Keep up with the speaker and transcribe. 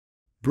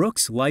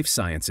Brooks Life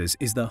Sciences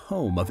is the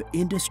home of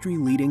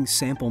industry-leading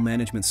sample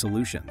management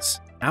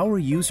solutions. Our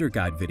user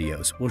guide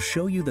videos will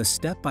show you the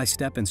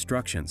step-by-step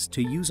instructions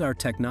to use our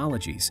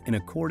technologies in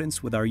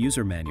accordance with our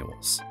user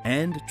manuals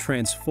and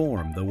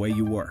transform the way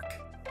you work.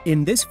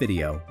 In this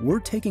video, we're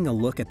taking a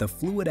look at the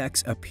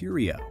FluidX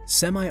Aperio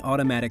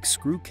semi-automatic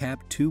screw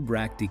cap tube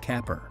rack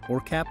decapper, or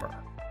capper.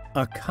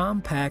 A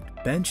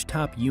compact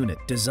benchtop unit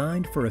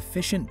designed for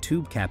efficient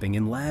tube capping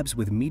in labs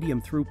with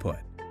medium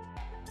throughput.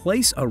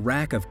 Place a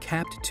rack of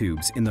capped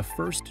tubes in the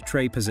first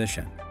tray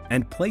position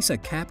and place a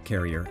cap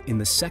carrier in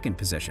the second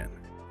position.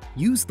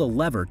 Use the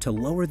lever to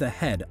lower the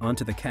head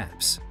onto the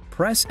caps.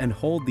 Press and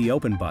hold the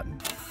open button.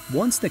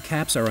 Once the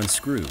caps are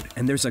unscrewed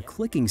and there's a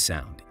clicking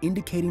sound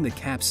indicating the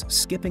caps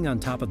skipping on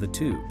top of the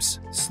tubes,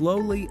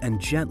 slowly and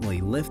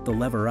gently lift the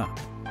lever up.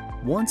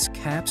 Once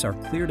caps are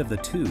cleared of the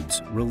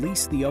tubes,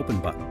 release the open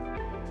button.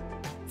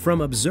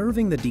 From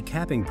observing the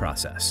decapping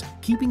process,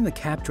 keeping the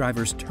cap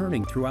drivers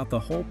turning throughout the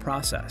whole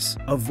process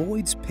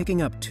avoids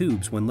picking up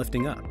tubes when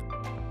lifting up.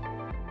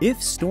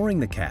 If storing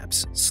the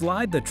caps,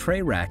 slide the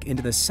tray rack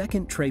into the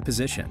second tray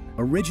position,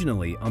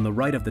 originally on the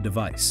right of the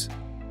device.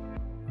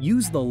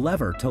 Use the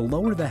lever to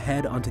lower the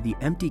head onto the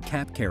empty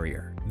cap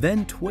carrier,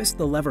 then twist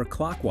the lever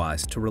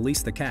clockwise to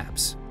release the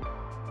caps.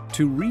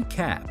 To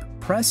recap,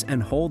 press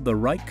and hold the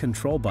right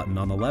control button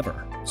on the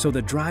lever so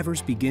the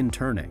drivers begin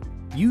turning.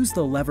 Use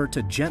the lever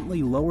to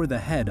gently lower the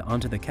head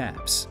onto the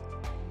caps.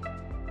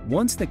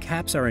 Once the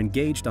caps are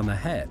engaged on the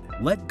head,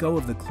 let go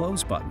of the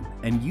close button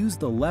and use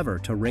the lever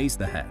to raise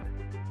the head.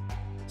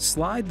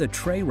 Slide the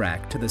tray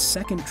rack to the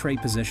second tray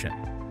position.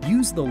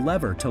 Use the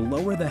lever to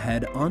lower the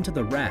head onto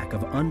the rack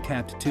of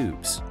uncapped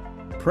tubes.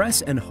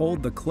 Press and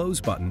hold the close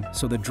button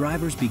so the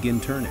drivers begin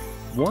turning.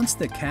 Once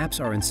the caps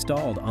are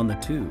installed on the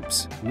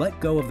tubes, let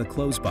go of the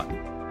close button.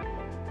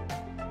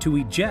 To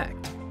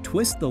eject,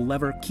 twist the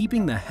lever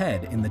keeping the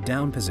head in the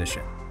down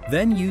position.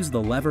 Then use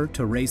the lever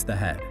to raise the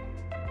head.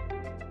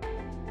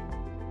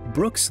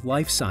 Brooks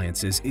Life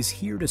Sciences is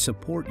here to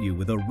support you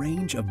with a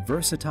range of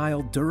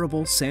versatile,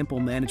 durable sample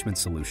management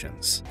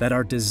solutions that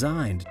are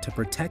designed to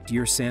protect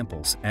your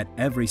samples at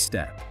every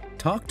step.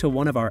 Talk to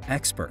one of our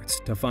experts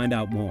to find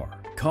out more.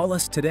 Call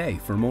us today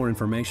for more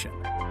information.